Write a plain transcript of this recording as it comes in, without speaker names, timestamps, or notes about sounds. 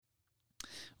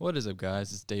What is up,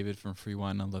 guys? It's David from Free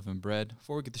Wine Unleavened Bread.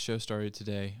 Before we get the show started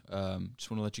today,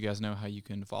 just want to let you guys know how you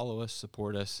can follow us,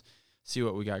 support us, see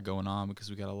what we got going on,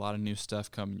 because we got a lot of new stuff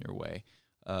coming your way.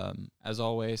 As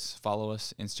always, follow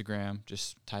us, Instagram.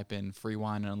 Just type in Free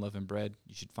Wine and Unleavened Bread.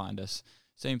 You should find us.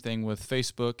 Same thing with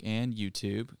Facebook and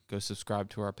YouTube. Go subscribe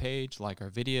to our page, like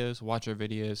our videos, watch our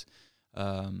videos,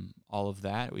 all of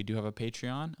that. We do have a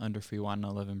Patreon under Free Wine and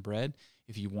Unleavened Bread.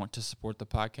 If you want to support the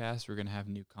podcast, we're going to have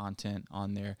new content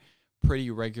on there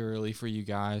pretty regularly for you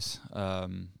guys.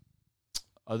 Other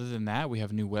than that, we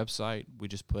have a new website we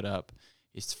just put up.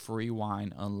 It's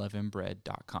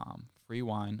freewineunleavenedbread.com.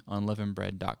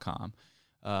 freewineunleavenedbread.com.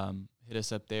 Hit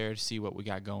us up there to see what we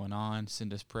got going on.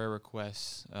 Send us prayer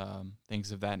requests,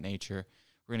 things of that nature.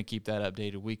 We're going to keep that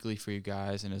updated weekly for you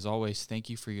guys. And as always, thank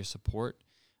you for your support.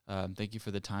 Thank you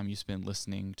for the time you spent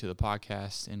listening to the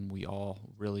podcast, and we all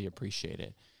really appreciate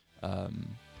it. Enjoy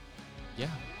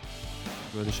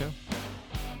the show.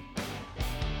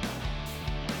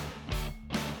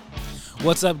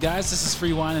 What's up, guys? This is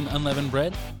Free Wine and Unleavened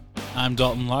Bread. I'm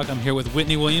Dalton Locke. I'm here with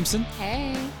Whitney Williamson.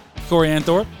 Hey. Corey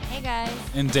Anthorpe. Hey, guys.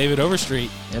 And David Overstreet.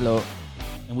 Hello.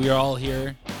 And we are all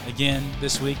here again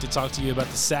this week to talk to you about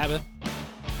the Sabbath.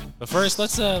 But first,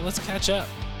 let's catch up,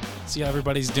 see how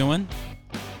everybody's doing.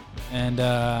 And,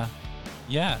 kind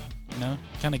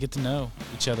of get to know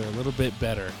each other a little bit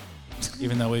better,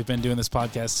 even though we've been doing this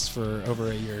podcast for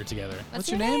over a year together. What's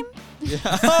your name? Yeah.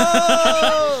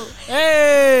 Oh!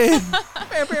 Hey! See,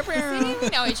 we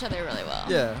know each other really well.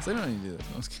 Yeah, so I don't need to do this.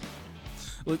 I was kidding.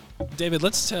 Look, David,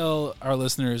 let's tell our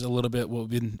listeners a little bit what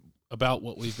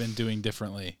we've been doing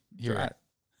differently here.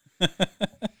 Right.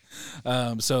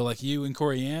 So like you and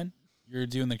Corey Ann, you're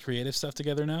doing the creative stuff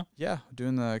together now? Yeah,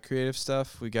 doing the creative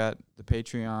stuff. We got the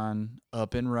Patreon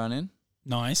up and running.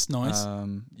 Nice.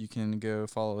 You can go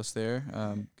follow us there.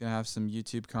 Gonna have some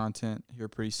YouTube content here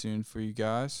pretty soon for you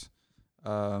guys.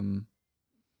 So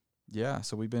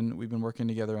we've been working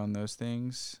together on those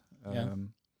things.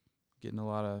 Getting a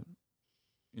lot of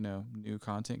new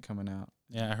content coming out.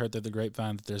 Yeah, I heard through the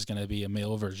grapevine that there's going to be a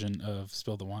male version of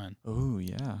Spill the Wine. Oh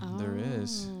yeah, there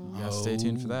is. Yeah, stay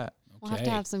tuned for that. We'll have to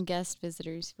have some guest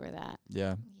visitors for that.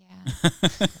 Yeah. Yeah.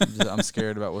 I'm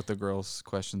scared about what the girls'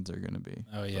 questions are going to be.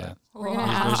 Oh, yeah. We're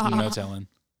gonna ask. There's no telling.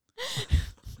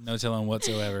 No telling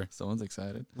whatsoever. Someone's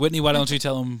excited. Whitney, why don't you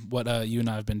tell them what you and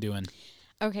I have been doing?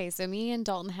 Okay, so me and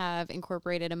Dalton have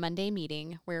incorporated a Monday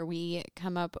meeting where we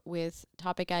come up with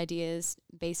topic ideas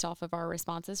based off of our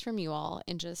responses from you all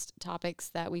and just topics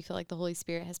that we feel like the Holy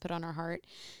Spirit has put on our heart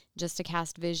just to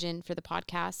cast vision for the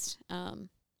podcast.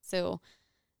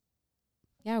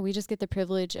 We just get the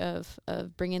privilege of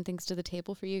bringing things to the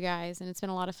table for you guys, and it's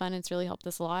been a lot of fun. It's really helped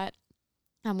us a lot.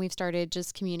 We've started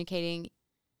just communicating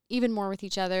even more with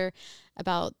each other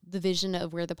about the vision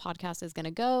of where the podcast is going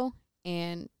to go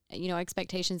and,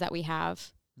 expectations that we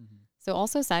have. Mm-hmm. So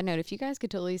also, side note, if you guys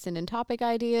could totally send in topic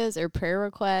ideas or prayer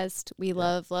requests, we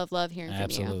love hearing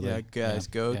from you. Yeah, guys,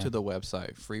 go to the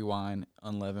website,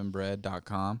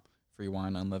 freewineunleavenedbread.com,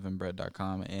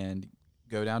 freewineunleavenedbread.com, and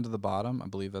go down to the bottom. I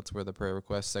believe that's where the prayer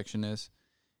request section is.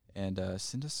 And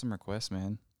send us some requests,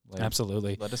 man.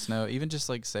 Absolutely. Let us know. Even just,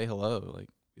 say hello.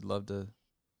 We'd love to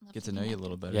get to know you a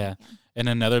little better. Yeah. And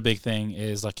another big thing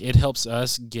is, it helps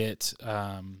us get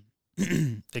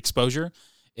exposure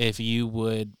if you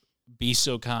would be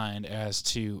so kind as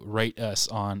to rate us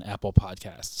on Apple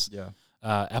Podcasts. Yeah.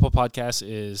 Apple Podcasts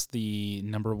is the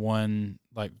number one,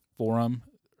 forum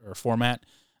or format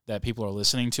that people are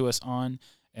listening to us on.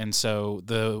 And so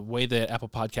the way that Apple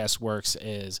Podcasts works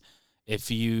is if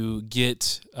you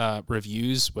get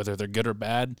reviews, whether they're good or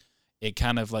bad, it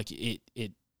kind of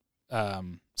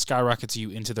skyrockets you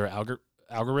into their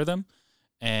algorithm.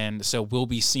 And so we'll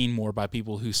be seen more by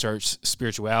people who search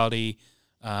spirituality,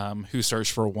 who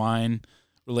search for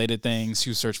wine-related things,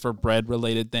 who search for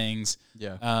bread-related things.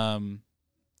 Yeah.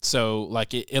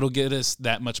 It'll get us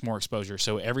that much more exposure.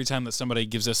 So every time that somebody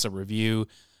gives us a review,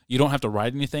 you don't have to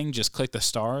write anything. Just click the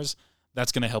stars.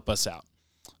 That's going to help us out.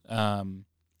 Again,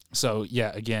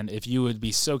 if you would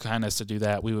be so kind as to do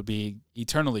that, we would be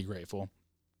eternally grateful.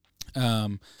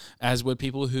 As would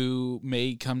people who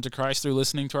may come to Christ through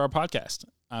listening to our podcast.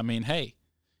 I mean, hey,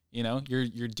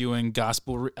 you're doing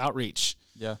gospel outreach.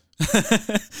 Yeah.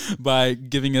 By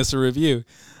giving us a review.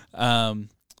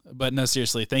 But no,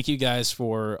 seriously, thank you guys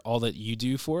for all that you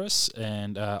do for us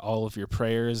and all of your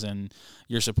prayers and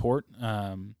your support.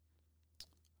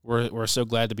 We're so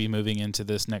glad to be moving into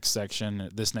this next section,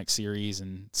 this next series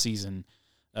and season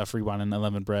of Free Wine and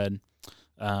Unleavened Bread.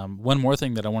 One more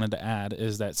thing that I wanted to add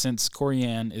is that since Corey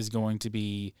Ann is going to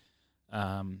be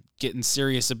getting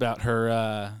serious about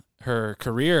her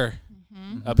career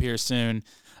up here soon.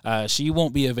 She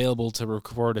won't be available to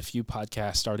record a few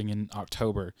podcasts starting in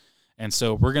October. And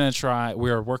so we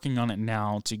are working on it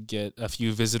now to get a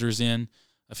few visitors in,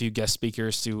 a few guest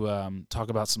speakers to talk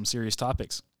about some serious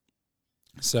topics.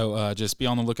 So just be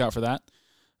on the lookout for that.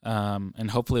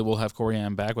 And hopefully we'll have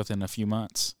Corianne back within a few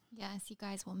months. Yes, you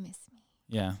guys will miss me.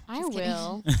 Yeah. I Just kidding.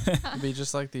 will. It'll be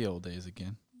just like the old days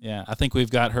again. Yeah. I think we've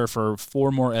got her for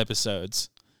 4 more episodes.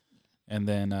 And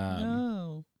then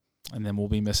No. and then we'll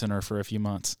be missing her for a few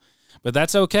months. But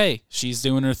that's okay. She's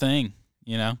doing her thing,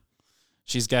 you know.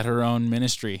 She's got her own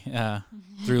ministry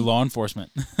through law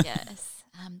enforcement. Yes,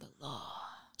 I'm the law.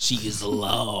 She is the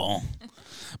law.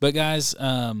 But guys,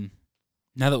 now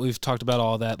that we've talked about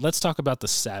all that, let's talk about the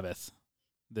Sabbath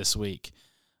this week.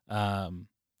 I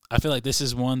feel like this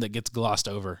is one that gets glossed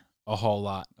over a whole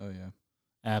lot. Oh, yeah.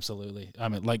 Absolutely. I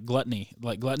mean, like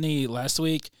gluttony last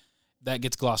week, that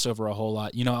gets glossed over a whole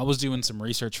lot. You know, I was doing some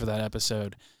research for that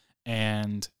episode,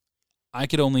 and I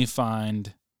could only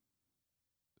find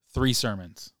 3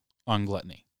 sermons on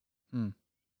gluttony.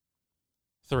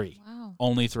 3. Wow.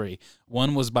 Only 3.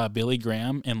 One was by Billy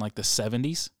Graham in like the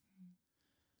 70s.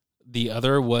 The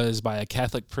other was by a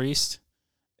Catholic priest.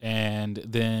 And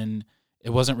then it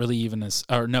wasn't really even it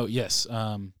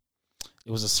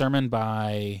was a sermon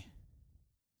by,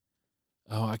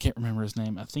 I can't remember his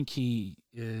name. I think he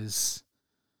is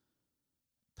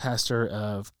pastor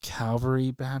of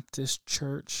Calvary Baptist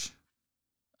Church.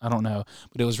 I don't know,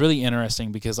 but it was really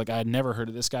interesting because like I had never heard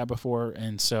of this guy before,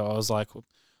 and so I was like,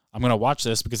 I'm gonna watch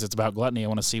this because it's about gluttony. I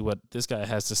want to see what this guy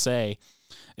has to say,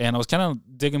 and I was kind of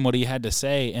digging what he had to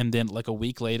say, and then like a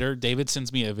week later, David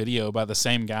sends me a video by the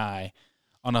same guy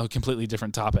on a completely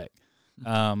different topic.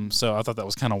 So I thought that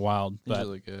was kind of wild. He's But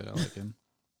really good. I like him.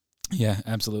 yeah,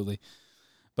 absolutely.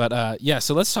 But yeah,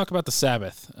 so let's talk about the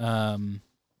Sabbath.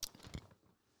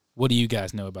 What do you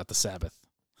guys know about the Sabbath?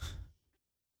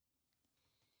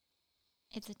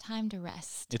 It's a time to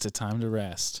rest. It's a time to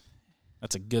rest.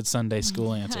 That's a good Sunday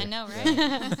school answer. I know,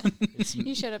 right?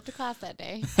 You showed up to class that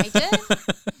day. I did.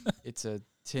 It's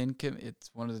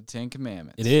it's one of the 10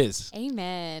 Commandments. It is.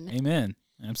 Amen. Amen.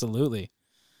 Absolutely.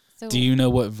 So Do you know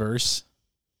what verse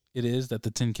it is that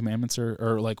the 10 Commandments are,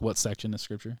 or like what section of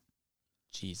Scripture?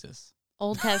 Jesus.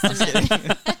 Old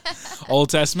Testament. Old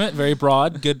Testament, very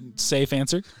broad, good, safe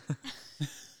answer.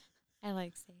 I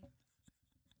like saying.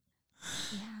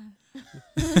 Yeah.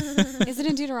 Is it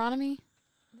in Deuteronomy?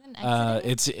 Then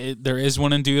Exodus? There is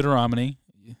one in Deuteronomy.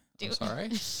 I'm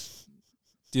sorry.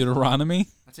 Deuteronomy.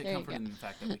 I take There you comfort go. in the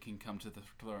fact that we can come to the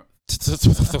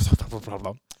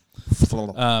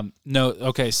No,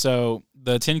 okay, so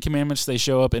the 10 Commandments, they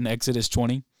show up in Exodus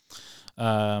 20.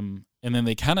 And then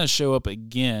they kind of show up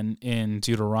again in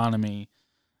Deuteronomy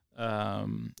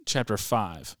chapter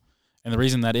 5. And the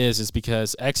reason that is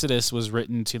because Exodus was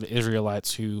written to the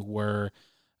Israelites who were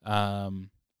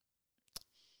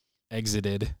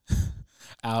exited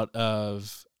out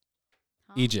of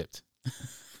Egypt.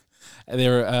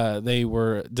 They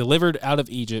were delivered out of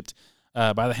Egypt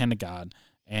by the hand of God,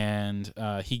 and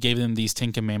he gave them these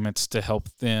 10 Commandments to help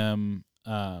them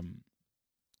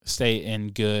stay in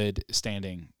good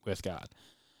standing with God.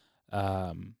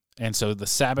 And so the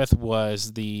Sabbath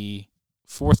was the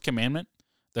 4th commandment.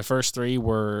 The first 3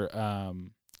 were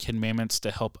commandments to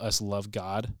help us love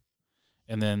God.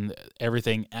 And then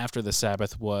everything after the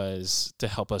Sabbath was to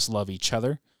help us love each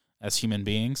other as human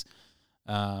beings.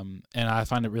 And I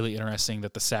find it really interesting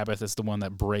that the Sabbath is the one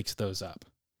that breaks those up.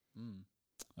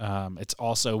 It's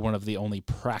also one of the only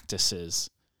practices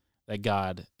that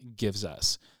God gives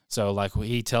us. So like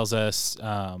he tells us,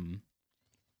 don't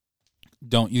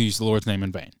use the Lord's name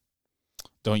in vain.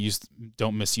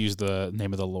 Don't misuse the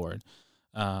name of the Lord.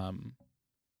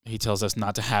 He tells us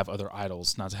not to have other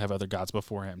idols, not to have other gods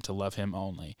before him, to love him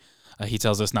only. He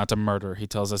tells us not to murder. He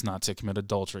tells us not to commit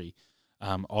adultery,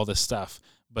 all this stuff.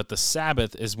 But the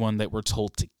Sabbath is one that we're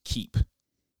told to keep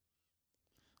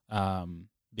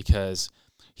because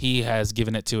he has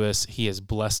given it to us. He has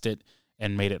blessed it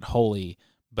and made it holy.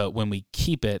 But when we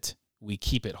keep it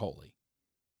holy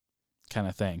kind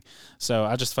of thing. So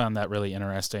I just found that really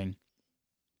interesting.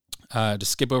 To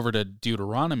skip over to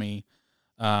Deuteronomy,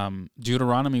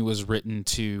 Deuteronomy was written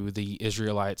to the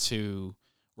Israelites who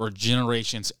were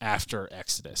generations after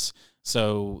Exodus.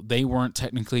 So they weren't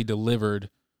technically delivered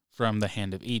from the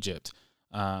hand of Egypt.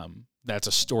 That's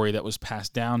a story that was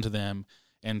passed down to them.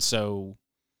 And so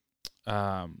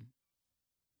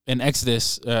in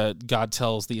Exodus, God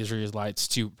tells the Israelites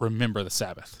to remember the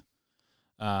Sabbath.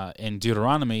 In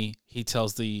Deuteronomy, he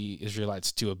tells the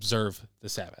Israelites to observe the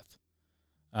Sabbath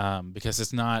because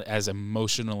it's not as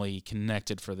emotionally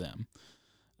connected for them.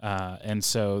 And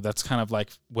so that's kind of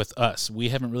like with us. We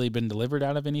haven't really been delivered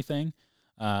out of anything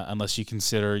unless you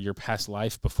consider your past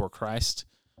life before Christ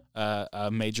a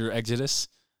major exodus.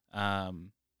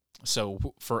 So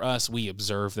for us, we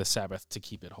observe the Sabbath to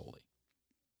keep it holy.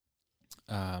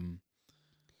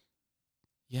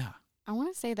 Yeah. I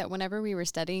want to say that whenever we were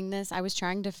studying this, I was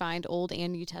trying to find Old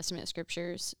and New Testament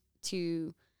scriptures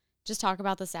to just talk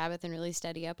about the Sabbath and really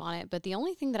study up on it. But the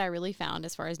only thing that I really found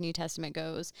as far as New Testament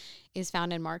goes is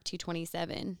found in Mark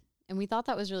 2:27. And we thought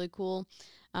that was really cool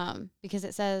because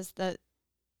it says that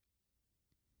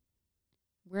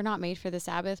we're not made for the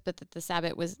Sabbath, but that the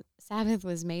Sabbath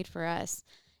was made for us.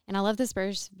 And I love this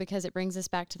verse because it brings us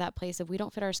back to that place of we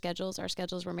don't fit our schedules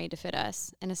were made to fit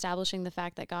us, and establishing the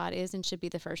fact that God is and should be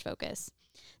the first focus.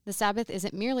 The Sabbath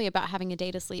isn't merely about having a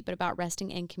day to sleep, but about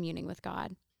resting and communing with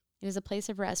God. It is a place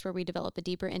of rest where we develop a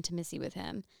deeper intimacy with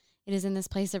Him. It is in this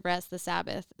place of rest, the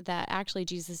Sabbath, that actually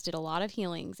Jesus did a lot of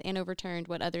healings and overturned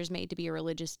what others made to be a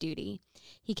religious duty.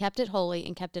 He kept it holy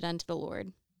and kept it unto the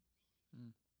Lord.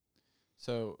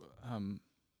 So,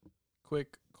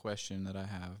 quick question that I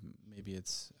have, maybe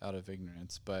it's out of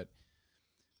ignorance, but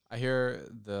I hear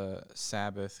the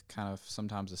Sabbath kind of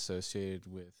sometimes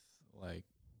associated with like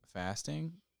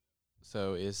fasting.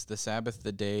 So is the Sabbath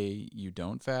the day you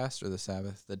don't fast, or the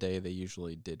Sabbath the day they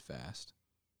usually did fast?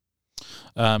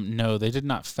 No, they did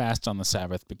not fast on the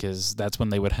Sabbath because that's when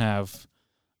they would have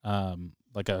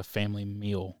like a family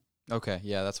meal. Okay,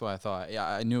 yeah, that's what I thought. Yeah,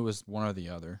 I knew it was one or the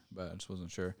other, but I just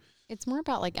wasn't sure. It's more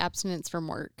about like abstinence from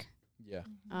work. Yeah.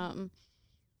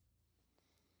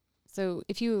 So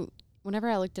whenever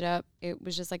I looked it up, it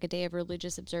was just like a day of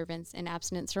religious observance and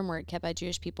abstinence from work kept by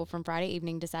Jewish people from Friday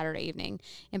evening to Saturday evening,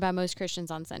 and by most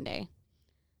Christians on Sunday.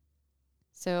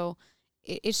 So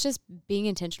it's just being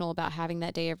intentional about having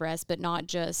that day of rest, but not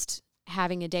just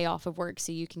having a day off of work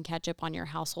so you can catch up on your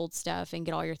household stuff and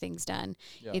get all your things done.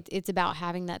 Yeah. It's about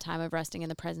having that time of resting in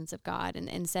the presence of God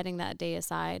and setting that day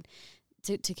aside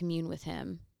to commune with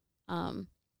Him.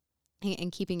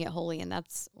 And keeping it holy. And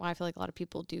that's why I feel like a lot of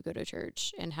people do go to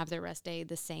church and have their rest day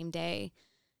the same day.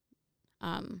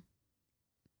 But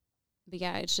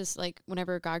yeah, it's just like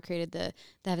whenever God created the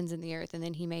heavens and the earth, and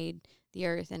then He made the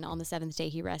earth, and on the seventh day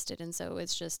He rested. And so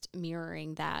it's just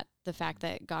mirroring that, the fact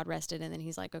that God rested, and then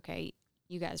He's like, okay,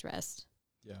 you guys rest.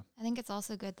 Yeah. I think it's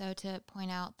also good, though, to point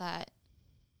out that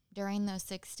during those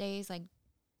 6 days, like,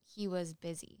 He was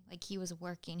busy. Like, He was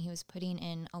working. He was putting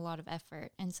in a lot of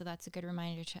effort. And so that's a good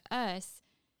reminder to us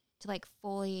to, like,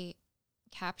 fully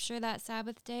capture that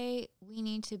Sabbath day. We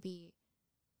need to be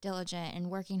diligent and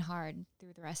working hard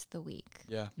through the rest of the week.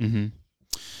 Yeah. Mm-hmm.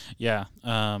 Yeah.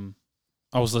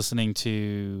 I was listening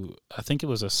to, I think it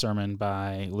was a sermon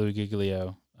by Louis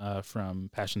Giglio from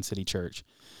Passion City Church.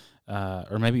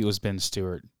 Or maybe it was Ben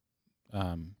Stewart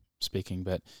speaking.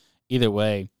 But either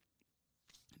way,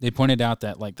 they pointed out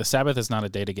that like the Sabbath is not a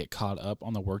day to get caught up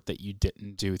on the work that you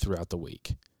didn't do throughout the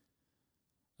week.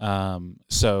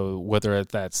 So whether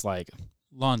that's like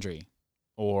laundry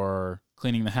or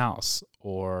cleaning the house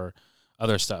or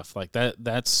other stuff like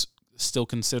that's still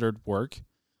considered work,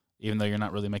 even though you're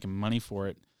not really making money for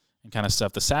it and kind of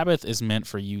stuff. The Sabbath is meant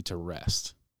for you to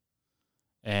rest.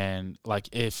 And like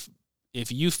if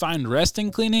you find rest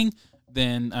in cleaning,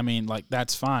 then I mean like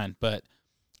that's fine, but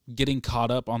getting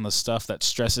caught up on the stuff that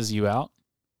stresses you out,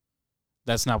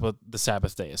 that's not what the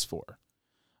Sabbath day is for.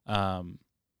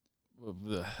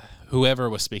 Whoever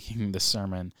was speaking this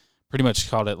sermon pretty much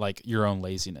called it like your own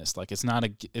laziness. Like it's not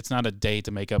a day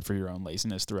to make up for your own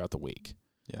laziness throughout the week.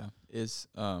 Yeah.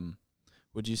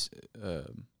 Would you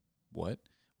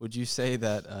say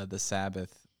that the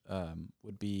Sabbath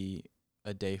would be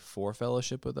a day for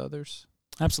fellowship with others?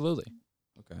 Absolutely.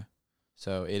 Okay.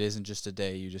 So it isn't just a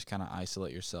day you just kind of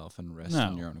isolate yourself and rest No.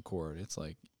 on your own accord. It's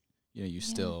like, you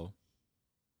still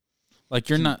like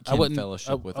you're not. I wouldn't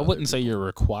fellowship with I other wouldn't say people. you're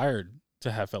required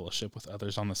to have fellowship with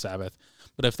others on the Sabbath,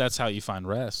 but if that's how you find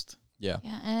rest, Yeah.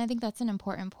 Yeah, and I think that's an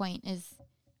important point is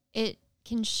it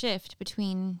can shift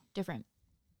between different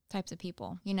types of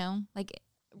people, Like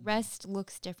rest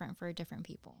looks different for different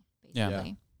people, Yeah.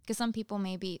 basically. Because some people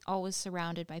may be always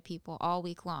surrounded by people all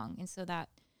week long. And so that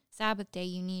Sabbath day,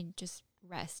 you need just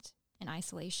rest and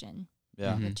isolation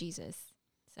Yeah. Mhm. with Jesus.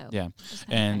 So Yeah. just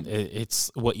kinda and depends.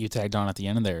 it's what you tagged on at the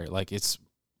end of there. Like it's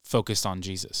focused on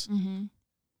Jesus. Mhm.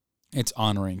 It's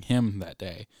honoring Him that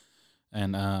day,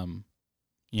 and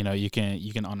you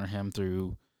can honor Him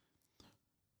through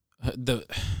the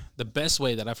best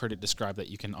way that I've heard it described that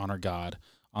you can honor God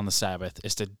on the Sabbath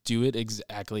is to do it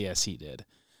exactly as He did.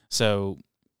 So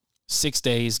 6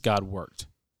 days God worked.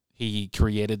 He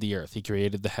created the earth. He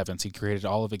created the heavens. He created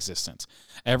all of existence.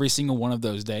 Every single one of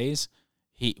those days,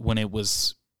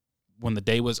 when the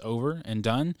day was over and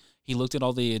done, he looked at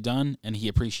all that he had done and he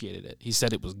appreciated it. He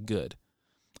said it was good.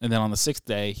 And then on the 6th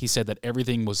day, he said that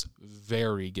everything was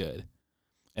very good.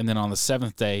 And then on the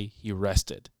 7th day, he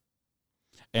rested.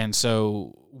 And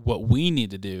so what we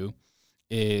need to do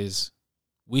is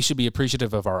we should be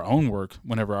appreciative of our own work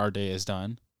whenever our day is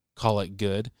done, call it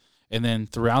good. And then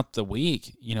throughout the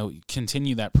week,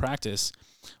 continue that practice.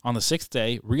 On the 6th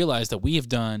day, realize that we have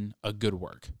done a good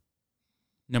work.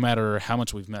 No matter how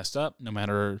much we've messed up, no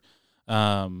matter,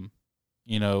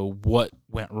 what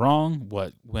went wrong,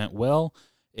 what went well,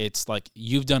 it's like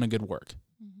you've done a good work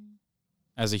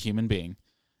as a human being.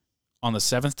 On the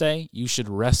 7th day, you should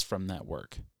rest from that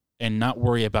work and not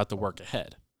worry about the work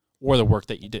ahead or the work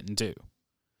that you didn't do.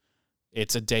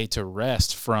 It's a day to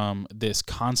rest from this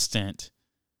constant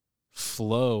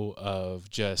flow of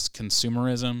just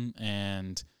consumerism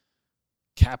and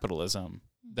capitalism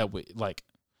that we like.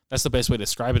 That's the best way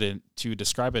to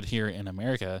describe it here in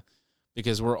America,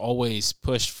 because we're always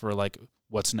pushed for like,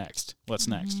 what's next,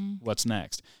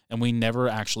 and we never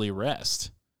actually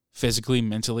rest physically,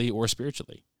 mentally, or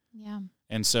spiritually. Yeah.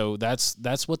 And so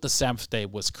that's what the Sabbath day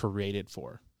was created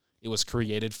for. It was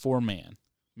created for man.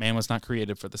 Man was not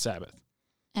created for the Sabbath.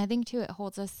 And I think too,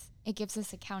 it gives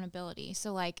us accountability.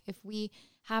 So like if we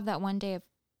have that one day of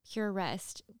pure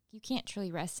rest, you can't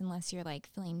truly rest unless you're like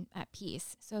feeling at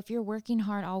peace. So if you're working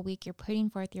hard all week, you're putting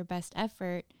forth your best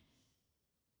effort,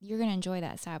 you're going to enjoy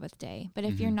that Sabbath day. But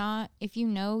if you're not, if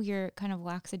you're kind of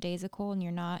lackadaisical and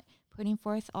you're not putting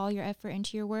forth all your effort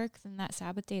into your work, then that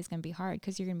Sabbath day is going to be hard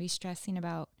because you're going to be stressing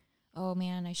about, oh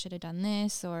man, I should have done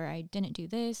this, or I didn't do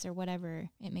this, or whatever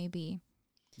it may be.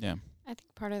 Yeah. I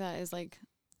think part of that is like,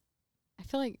 I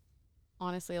feel like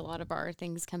honestly a lot of our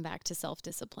things come back to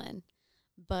self-discipline,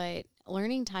 but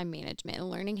learning time management and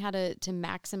learning how to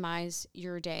maximize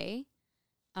your day,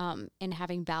 and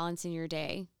having balance in your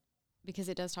day, because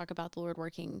it does talk about the Lord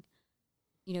working,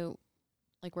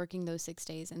 like working those 6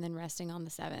 days and then resting on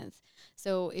the 7th.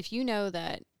 So if you know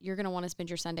that you're going to want to spend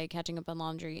your Sunday catching up on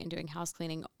laundry and doing house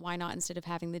cleaning, why not, instead of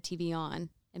having the TV on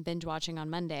and binge watching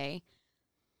on Monday,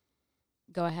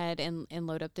 go ahead and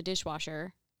load up the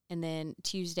dishwasher, and then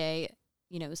Tuesday,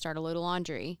 start a load of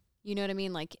laundry. You know what I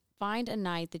mean? Like find a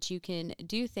night that you can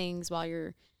do things while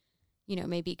you're,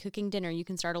 maybe cooking dinner. You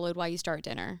can start a load while you start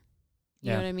dinner.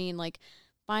 You know what I mean? Like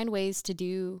find ways to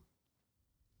do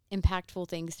impactful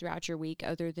things throughout your week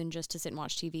other than just to sit and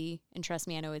watch TV. And trust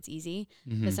me, I know it's easy,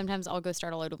 but sometimes I'll go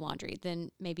start a load of laundry,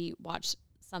 then maybe watch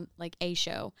some like a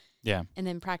show, and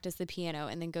then practice the piano,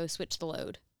 and then go switch the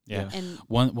load. Yeah. And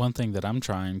one thing that I'm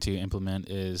trying to implement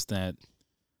is that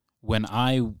when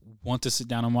I want to sit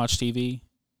down and watch TV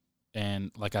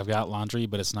and like I've got laundry,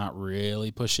 but it's not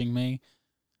really pushing me,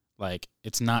 like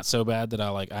it's not so bad that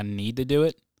I need to do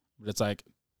it, but it's like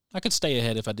I could stay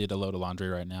ahead if I did a load of laundry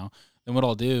right now. Then what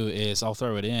I'll do is I'll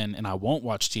throw it in and I won't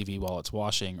watch TV while it's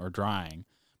washing or drying.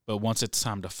 But once it's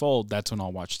time to fold, that's when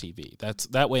I'll watch TV.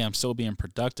 That way I'm still being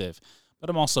productive, but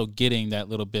I'm also getting that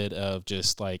little bit of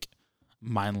just like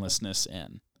mindlessness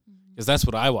in. Because that's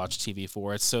what I watch TV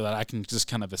for. It's so that I can just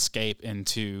kind of escape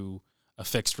into a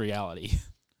fixed reality.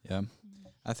 Yeah.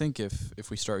 I think if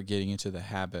we start getting into the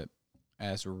habit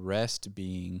as rest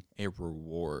being a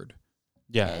reward,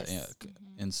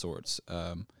 in sorts,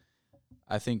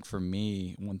 I think for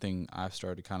me, one thing I've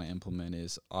started to kind of implement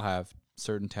is I'll have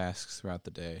certain tasks throughout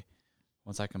the day.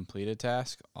 Once I complete a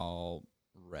task, I'll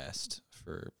rest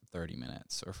for 30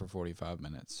 minutes or for 45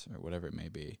 minutes or whatever it may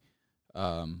be.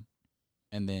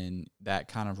 And then that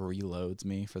kind of reloads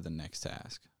me for the next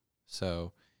task.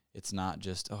 So it's not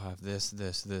just, I have this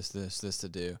to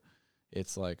do.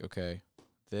 It's like, okay,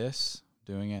 this,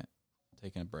 doing it,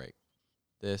 taking a break.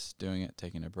 This, doing it,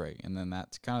 taking a break. And then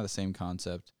that's kind of the same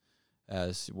concept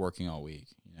as working all week,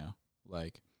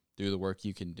 like do the work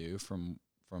you can do from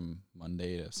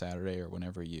Monday to Saturday or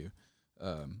whenever you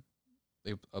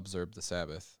observe the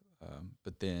Sabbath.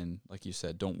 But then, like you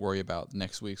said, don't worry about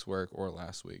next week's work or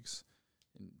last week's.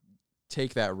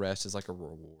 Take that rest as like a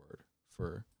reward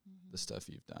for the stuff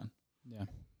you've done. Yeah,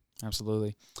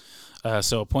 absolutely.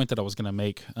 So a point that I was going to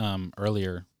make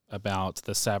earlier about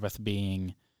the Sabbath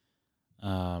being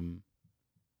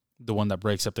the one that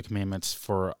breaks up the commandments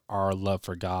for our love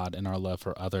for God and our love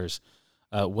for others.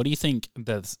 What do you think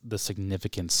that the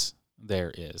significance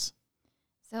there is?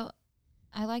 So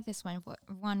I like this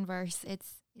one verse.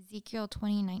 It's Ezekiel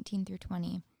 20:19 through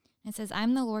 20. It says,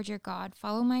 I'm the Lord your God.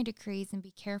 Follow my decrees and be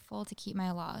careful to keep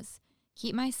my laws.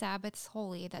 Keep my Sabbaths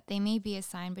holy, that they may be a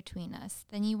sign between us.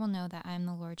 Then you will know that I am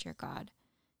the Lord your God.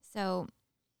 So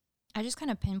I just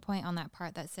kind of pinpoint on that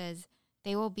part that says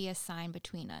they will be a sign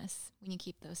between us when you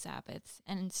keep those Sabbaths.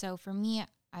 And so for me,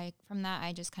 from that,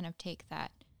 I just kind of take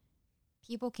that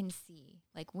people can see,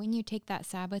 like when you take that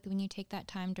Sabbath, when you take that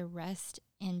time to rest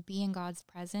and be in God's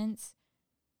presence,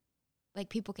 like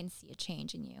people can see a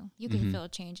change in you. You can feel a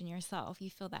change in yourself. You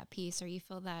feel that peace, or you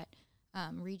feel that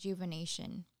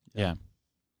rejuvenation. Yeah.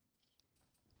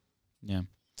 Yeah.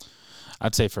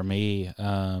 I'd say for me,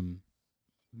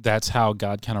 that's how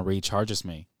God kind of recharges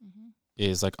me,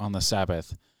 is like on the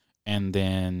Sabbath. And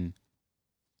then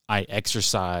I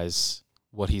exercise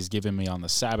what he's given me on the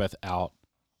Sabbath out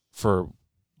for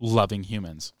loving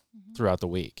humans throughout the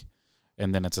week.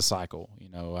 And then it's a cycle,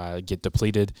 I get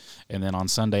depleted. And then on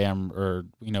Sunday,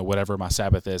 whatever my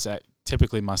Sabbath is,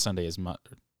 typically my Sabbath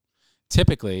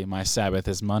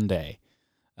is Monday.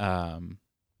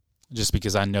 Just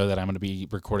because I know that I'm going to be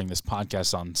recording this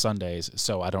podcast on Sundays,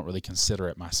 so I don't really consider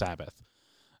it my Sabbath.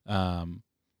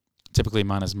 Typically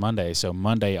mine is Monday, so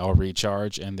Monday I'll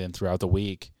recharge, and then throughout the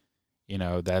week,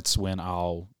 that's when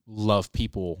I'll love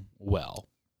people well,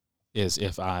 is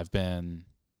if I've been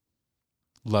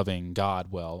loving God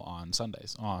well on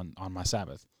Sundays, on my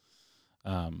Sabbath.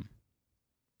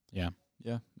 Yeah.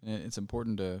 Yeah, and it's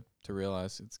important to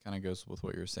realize, it kind of goes with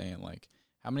what you're saying, like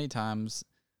how many times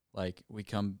like we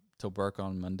come to work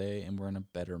on Monday and we're in a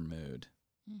better mood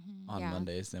on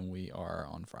Mondays than we are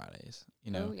on Fridays.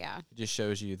 Oh, yeah. It just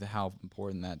shows you how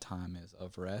important that time is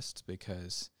of rest,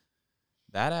 because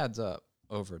that adds up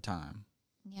over time.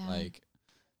 Yeah. Like,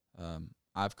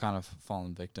 I've kind of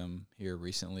fallen victim here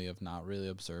recently of not really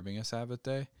observing a Sabbath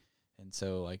day. And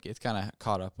so, like, it's kind of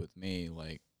caught up with me.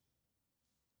 Like,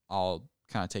 I'll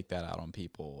kind of take that out on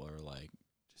people, or, like,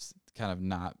 just kind of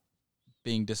not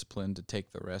being disciplined to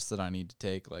take the rest that I need to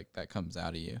take. Like, that comes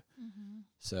out of you.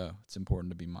 So it's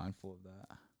important to be mindful of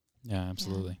that. Yeah,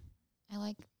 absolutely. Yeah. I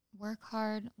like work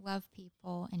hard, love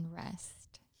people, and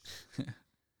rest.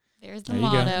 There's the There you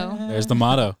motto. go. There's the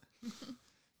motto.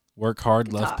 Work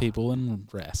hard, Good love talk. people, and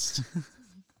rest.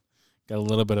 Got a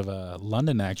little bit of a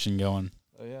London action going.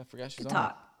 Oh, yeah, I forgot she's Good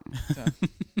on. talk.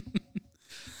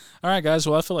 All right, guys.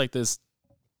 Well, I feel like this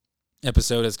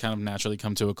episode has kind of naturally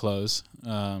come to a close.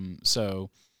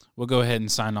 So we'll go ahead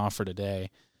and sign off for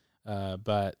today.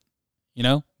 But,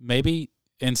 maybe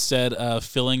instead of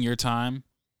filling your time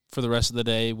for the rest of the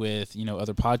day with,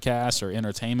 other podcasts or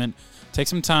entertainment, take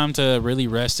some time to really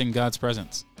rest in God's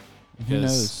presence. Who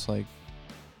knows? Like,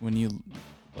 when you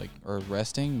are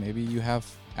resting, maybe you have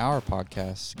our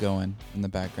podcast going in the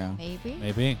background.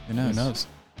 Maybe. Who knows?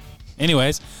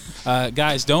 Anyways,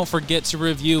 guys, don't forget to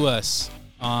review us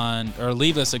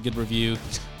leave us a good review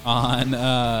on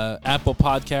Apple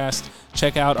Podcast.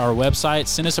 Check out our website.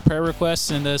 Send us a prayer request.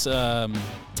 Send us a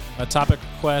topic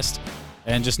request.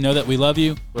 And just know that we love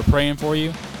you. We're praying for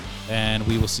you. And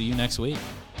we will see you next week.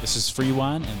 This is Free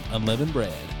Wine and Unleavened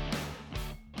Bread.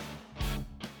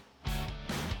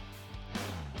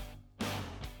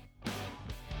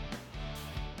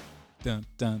 Dun,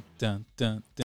 dun, dun, dun, dun.